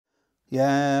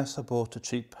Yes, I bought a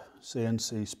cheap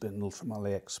CNC spindle from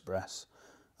AliExpress,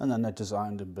 and then I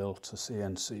designed and built a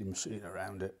CNC machine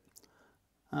around it,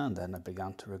 and then I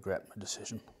began to regret my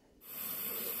decision.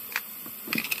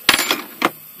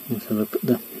 If you look at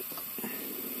the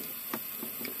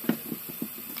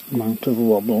amount of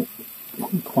wobble, you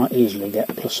can quite easily get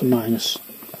plus or minus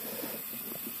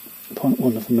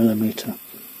 0.1 of a millimetre.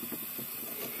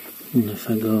 And if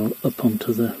I go up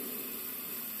onto the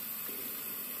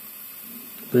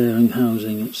bearing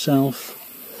housing itself,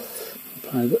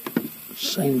 apply the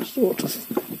same sort of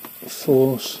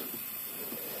force,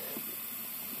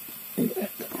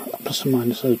 plus or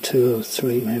minus 0.2,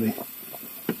 0.3 maybe.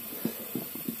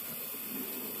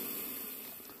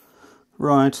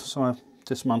 Right, so I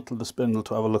dismantled the spindle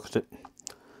to have a look at it,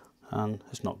 and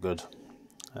it's not good.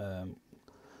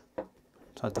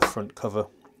 It's had the front cover,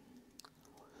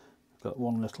 got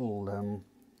one little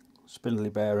spindly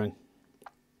bearing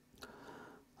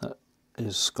that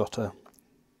is got a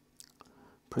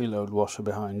preload washer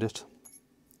behind it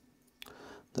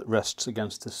that rests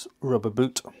against this rubber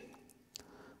boot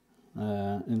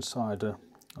inside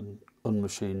an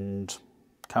unmachined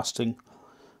casting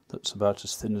that's about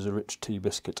as thin as a rich tea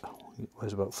biscuit. It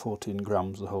weighs about 14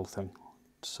 grams, the whole thing.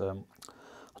 It's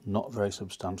not very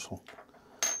substantial.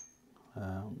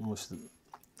 Obviously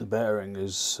the bearing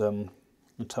is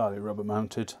entirely rubber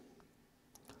mounted,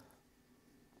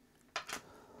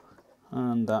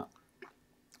 and that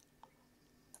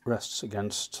rests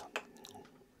against,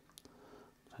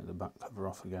 take the back cover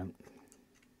off again,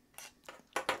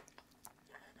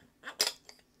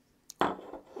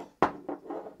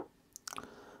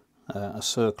 a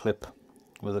circlip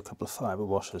with a couple of fibre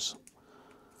washers.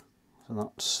 So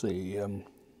that's the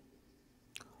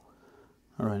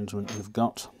arrangement we've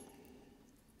got.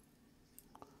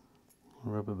 A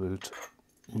rubber boot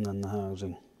and then the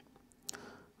housing.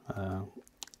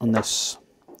 And this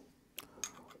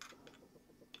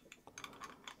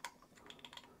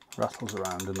rattles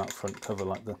around in that front cover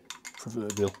like the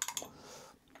proverbial.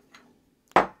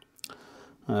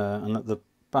 And at the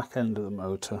back end of the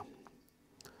motor,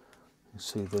 you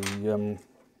see the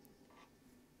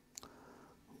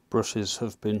brushes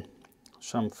have been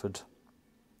chamfered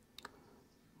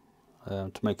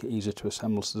to make it easier to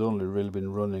assemble, so they've only really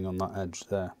been running on that edge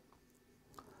there.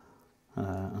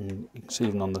 And you can see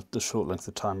even on the short length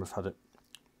of time I've had it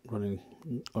running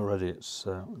already, it's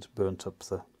burnt up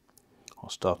or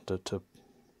started to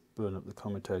burn up the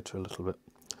commutator a little bit,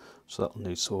 so that'll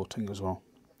need sorting as well.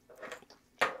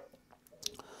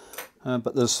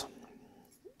 But there's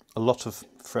a lot of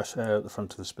fresh air at the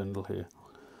front of the spindle here,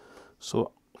 so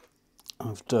what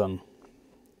I've done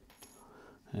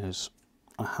is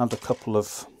I had a couple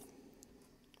of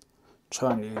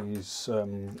Chinese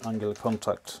angular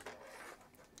contact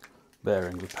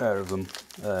bearings, a pair of them,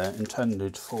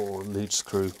 intended for lead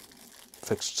screw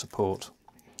fixed support.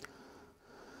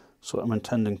 So what I'm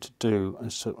intending to do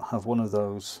is to have one of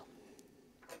those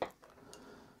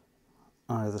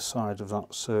either side of that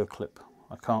circlip.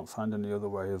 I can't find any other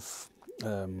way of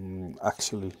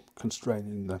actually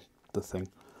constraining the thing.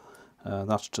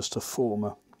 That's just a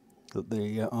former that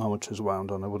the armature's wound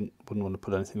on. I wouldn't want to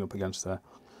put anything up against there,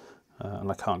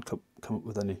 and I can't come up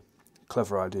with any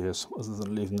clever ideas other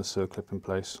than leaving the circlip in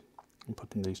place and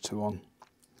putting these two on.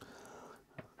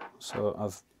 So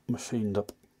I've machined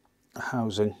up a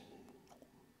housing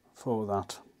for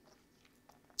that.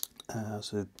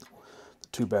 So the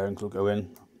two bearings will go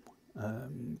in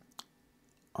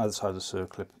either side of the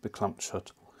circlip, be clamped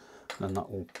shut, and then that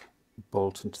will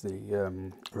bolt into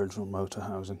the original motor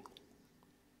housing.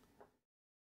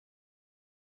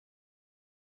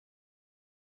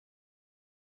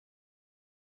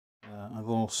 I've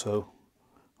also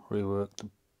reworked the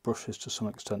brushes to some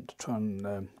extent to try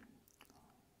and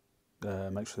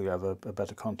make sure they have a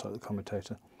better contact with the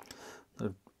commutator.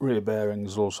 The rear bearing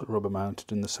is also rubber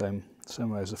mounted in the same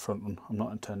way as the front one. I'm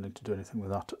not intending to do anything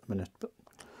with that at the minute, but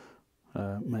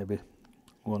maybe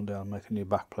one day I'll make a new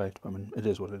back plate. I mean, it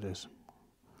is what it is.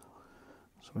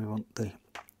 So we want the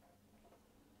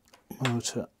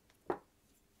motor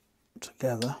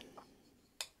together.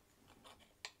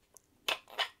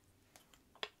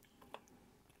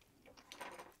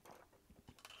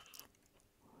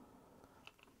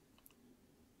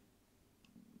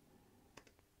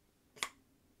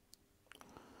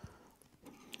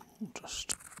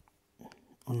 Just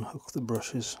unhook the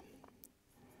brushes.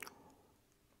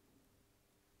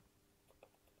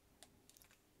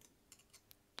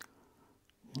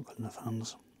 Not got enough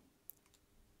hands.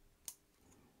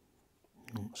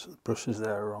 So the brushes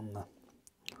there are on the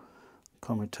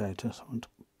commutator, so I'm going to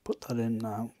put that in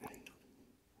now.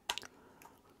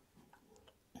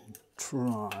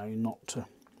 try not to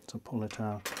pull it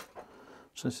out.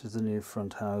 So this is the new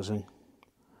front housing.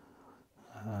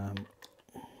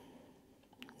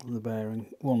 The bearing,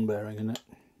 one bearing in it.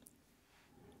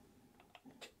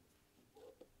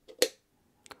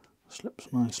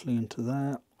 Slips nicely into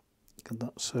there. Get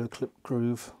that circlip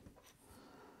groove.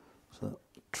 So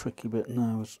the tricky bit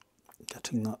now is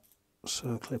getting that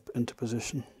circlip into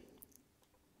position.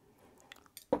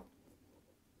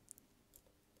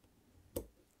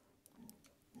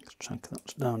 Let's check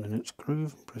that's down in its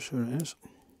groove. I'm pretty sure it is.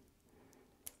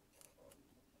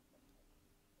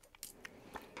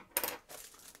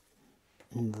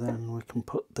 And then we can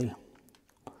put the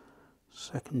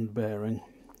second bearing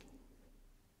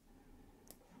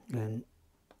in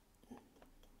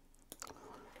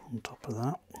on top of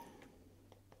that.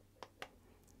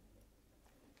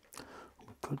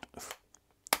 We could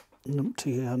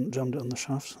numpty here, hadn't jammed it on the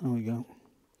shafts. There we go.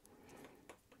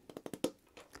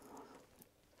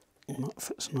 And that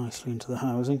fits nicely into the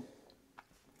housing.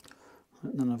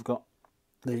 And then I've got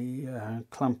the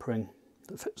clamp ring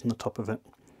that fits on the top of it.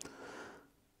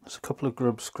 There's a couple of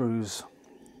grub screws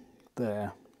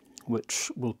there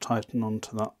which will tighten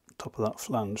onto that top of that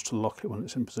flange to lock it when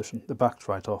it's in position. They're backed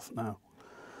right off now,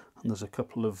 and there's a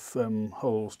couple of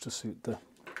holes to suit the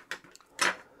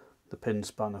pin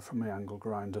spanner from the angle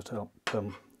grinder to help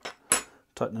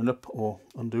tighten it up or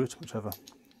undo it, whichever.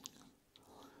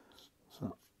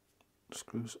 So that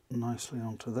screws nicely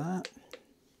onto there.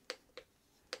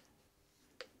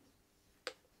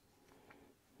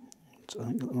 I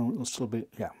think at the moment it'll still be,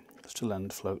 yeah, still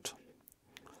end float.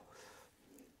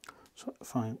 So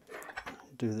if I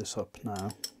do this up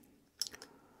now,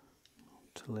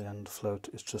 till the end float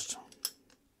is just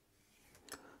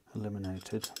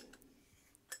eliminated.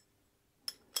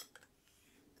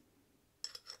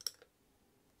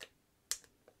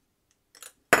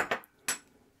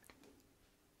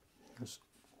 There's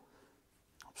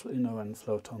absolutely no end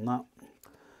float on that.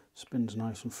 Spins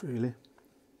nice and freely.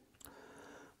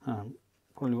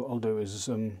 Probably what I'll do is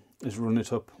run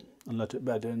it up and let it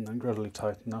bed in, and gradually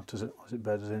tighten that as it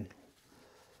beds in.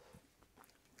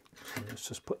 And it's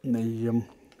just putting the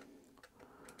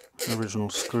original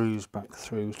screws back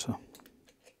through to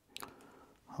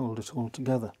hold it all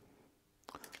together.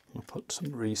 I'll put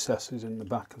some recesses in the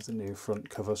back of the new front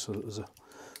cover so that there's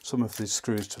some of these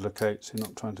screws to locate, so you're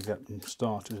not trying to get them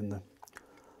started in the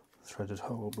threaded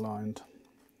hole blind.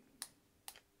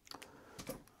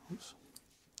 Oops.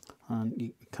 And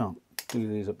you can't do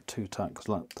these up too tight because,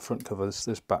 like the front cover,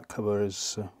 this back cover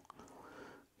is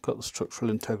got the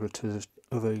structural integrity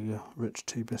of a rich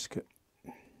tea biscuit.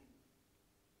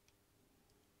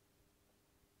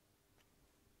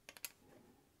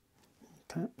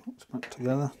 Okay, that's back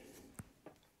together.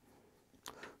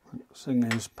 The thing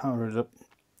is, power it up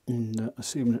and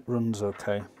assuming it runs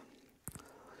okay.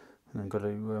 And I've got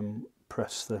to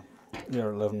press the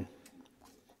R11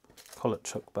 collet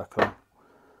chuck back on.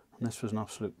 And this was an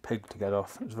absolute pig to get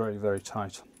off. It was very, very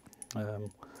tight. I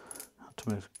had to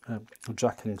make a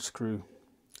jacking screw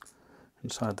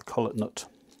inside the collet nut.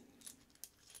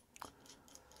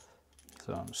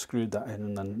 So I screwed that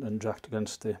in and then jacked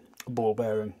against the ball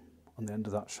bearing on the end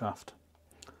of that shaft.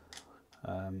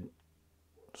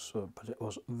 But it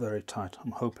was very tight. I'm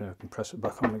hoping I can press it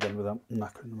back on again without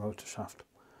knackering the motor shaft.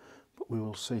 But we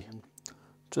will see.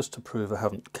 Just to prove I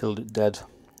haven't killed it dead.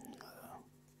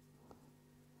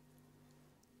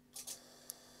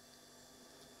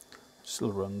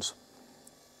 Still runs.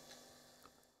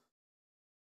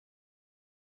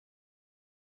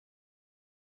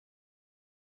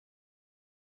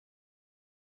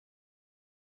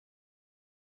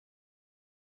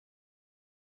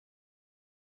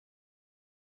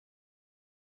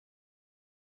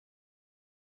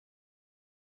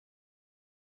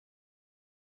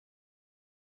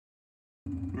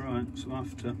 Right, so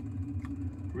after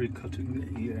recutting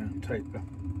the taper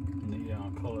and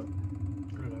the collar,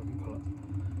 screwed-open collar,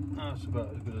 that's about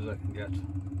as good as I can get.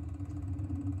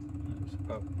 It's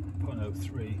about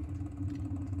 0.03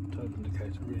 total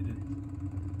indicator reading.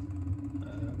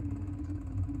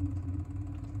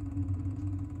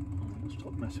 I'll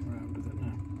stop messing around with it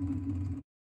now.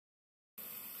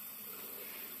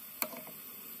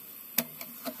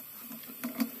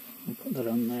 I'll put that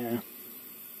on there.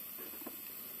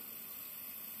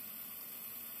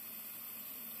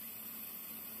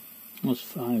 That's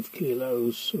 5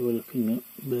 kilos, so we're looking at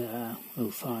there,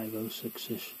 05,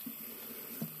 06-ish.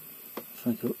 If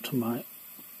I go up to my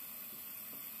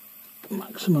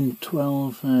maximum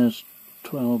 12, there's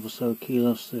 12 or so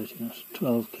kilos, 13, that's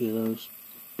 12 kilos.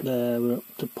 There we're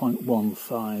up to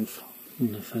 0.15.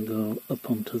 And if I go up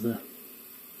onto the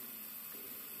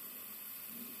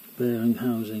bearing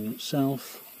housing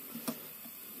itself.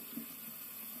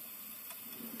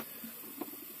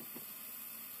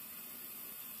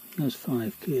 There's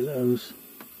 5 kilos.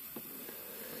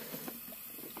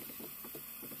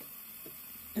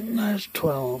 And there's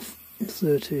 12,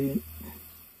 13.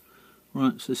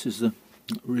 Right, so this is the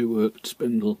reworked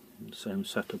spindle, same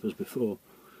setup as before.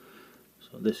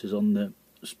 So this is on the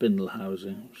spindle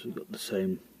housing, so you've got the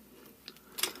same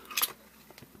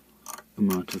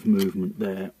amount of movement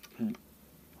there. Okay.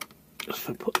 If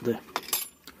I put the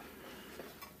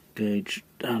gauge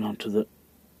down onto the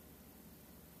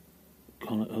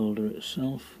collet holder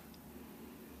itself,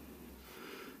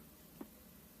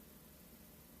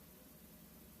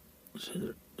 so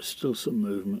there's still some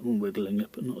movement when wiggling it,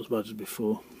 but not as bad as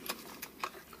before.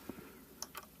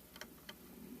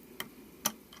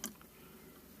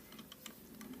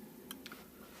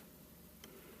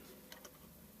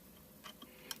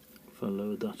 If I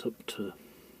load that up to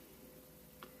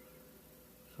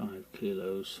 5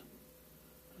 kilos,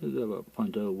 it'll go about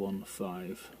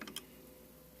 0.015,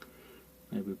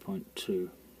 maybe 0.2,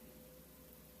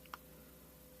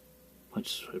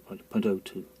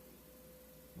 0.02.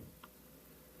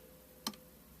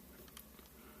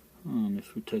 And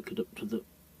if we take it up to the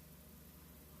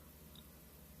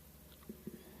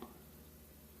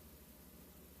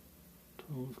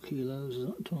 12 kilos, is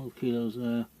that 12 kilos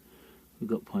there? We've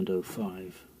got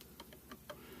 0.05.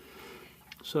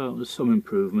 So there's some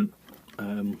improvement.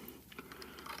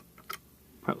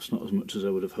 Perhaps not as much as I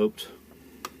would have hoped.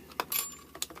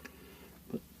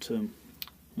 But there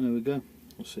we go.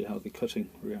 We'll see how the cutting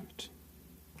reacts.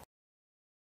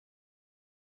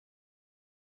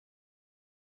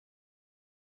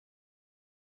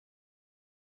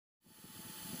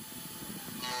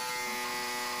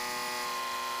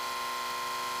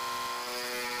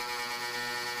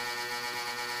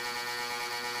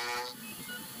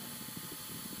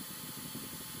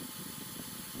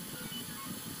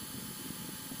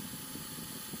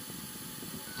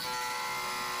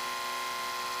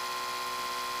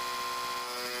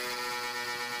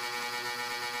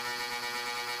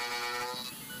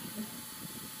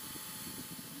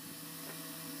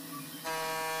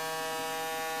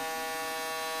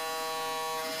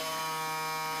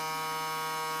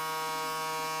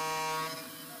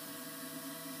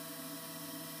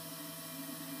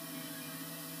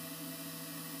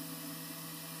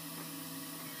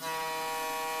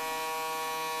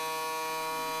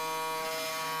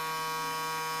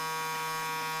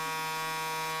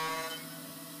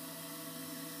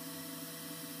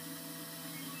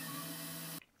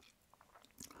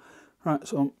 Right,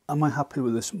 so am I happy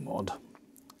with this mod?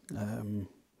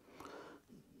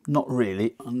 Not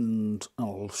really, and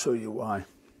I'll show you why.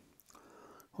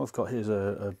 What I've got here is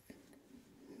a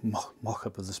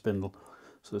mock-up of the spindle.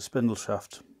 So the spindle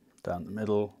shaft down the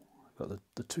middle, I've got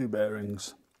the 2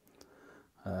 bearings.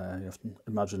 You have to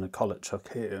imagine a collet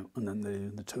chuck here, and then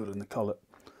the tool in the collet.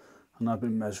 And I've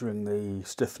been measuring the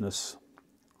stiffness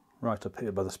right up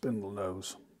here by the spindle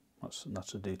nose. That's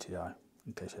a DTI,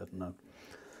 in case you hadn't known.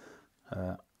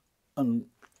 And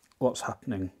what's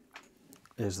happening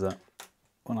is that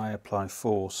when I apply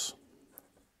force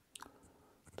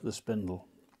to the spindle,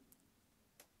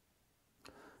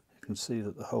 you can see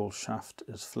that the whole shaft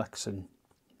is flexing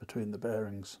between the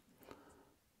bearings.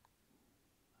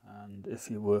 And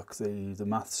if you work the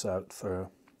maths out for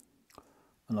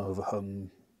an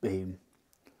overhung beam,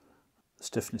 the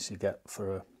stiffness you get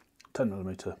for a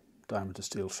 10mm diameter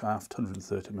steel shaft,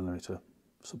 130mm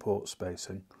support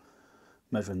spacing,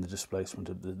 measuring the displacement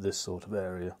of this sort of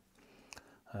area,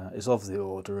 is of the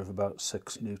order of about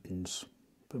 6 newtons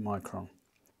per micron,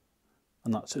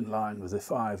 and that's in line with the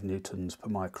 5 newtons per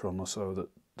micron or so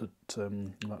that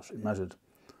I've actually measured.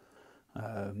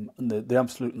 And the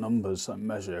absolute numbers I'm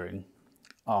measuring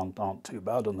aren't too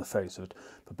bad on the face of it,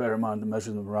 but bear in mind I'm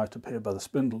measuring them right up here by the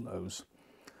spindle nose.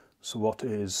 So what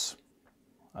is,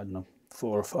 I don't know,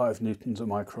 4 or 5 newtons a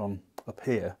micron up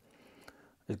here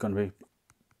is going to be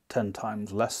 10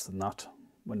 times less than that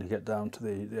when you get down to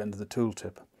the end of the tool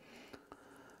tip.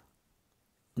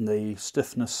 And the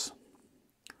stiffness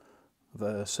of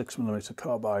a 6mm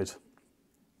carbide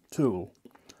tool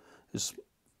is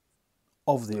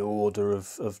of the order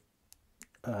of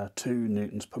 2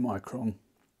 newtons per micron,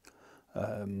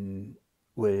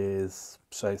 with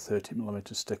say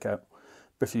 30mm stick out.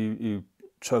 But if you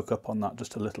choke up on that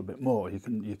just a little bit more, you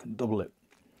can double it.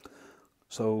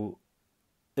 So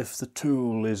if the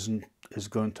tool is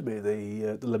going to be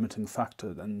the limiting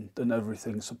factor, then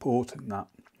everything supporting that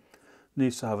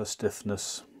needs to have a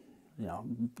stiffness, you know,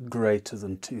 greater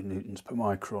than 2 newtons per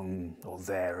micron or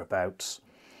thereabouts.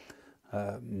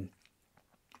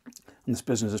 And this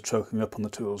business of choking up on the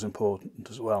tool is important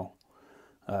as well.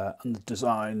 And the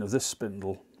design of this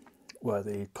spindle, where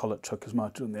the collet chuck is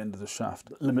mounted on the end of the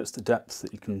shaft, limits the depth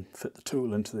that you can fit the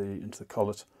tool into the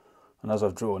collet. And as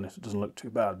I've drawn it, it doesn't look too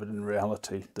bad, but in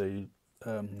reality the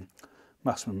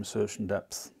maximum insertion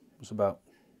depth was about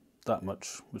that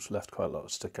much, which left quite a lot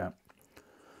of stick out.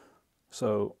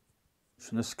 So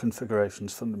this configuration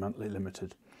is fundamentally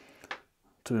limited.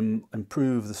 To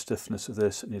improve the stiffness of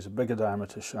this, it needs a bigger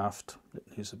diameter shaft, it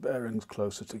needs the bearings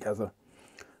closer together,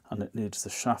 and it needs the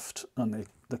shaft and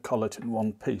the collet in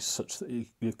one piece, such that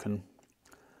you can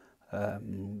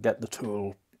get the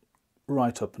tool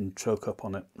right up and choke up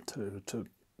on it to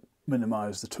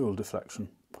minimise the tool deflection,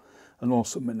 and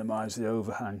also minimise the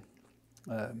overhang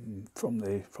from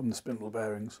the spindle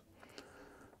bearings.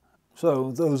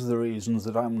 So those are the reasons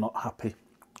that I'm not happy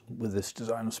with this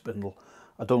design of spindle.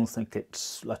 I don't think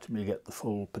it's letting me get the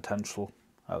full potential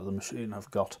out of the machine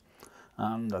I've got,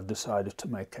 and I've decided to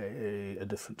make a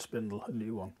different spindle, a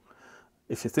new one.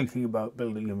 If you're thinking about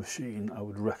building a machine, I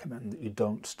would recommend that you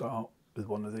don't start with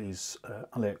one of these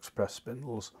AliExpress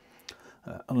spindles,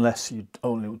 unless you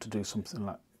only want to do something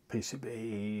like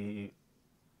PCB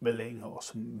milling or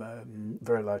some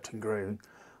very light engraving.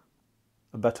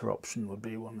 A better option would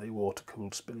be one of the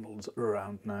water-cooled spindles that are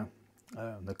around now.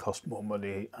 They cost more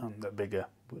money and they're bigger,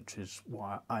 which is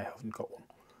why I haven't got one.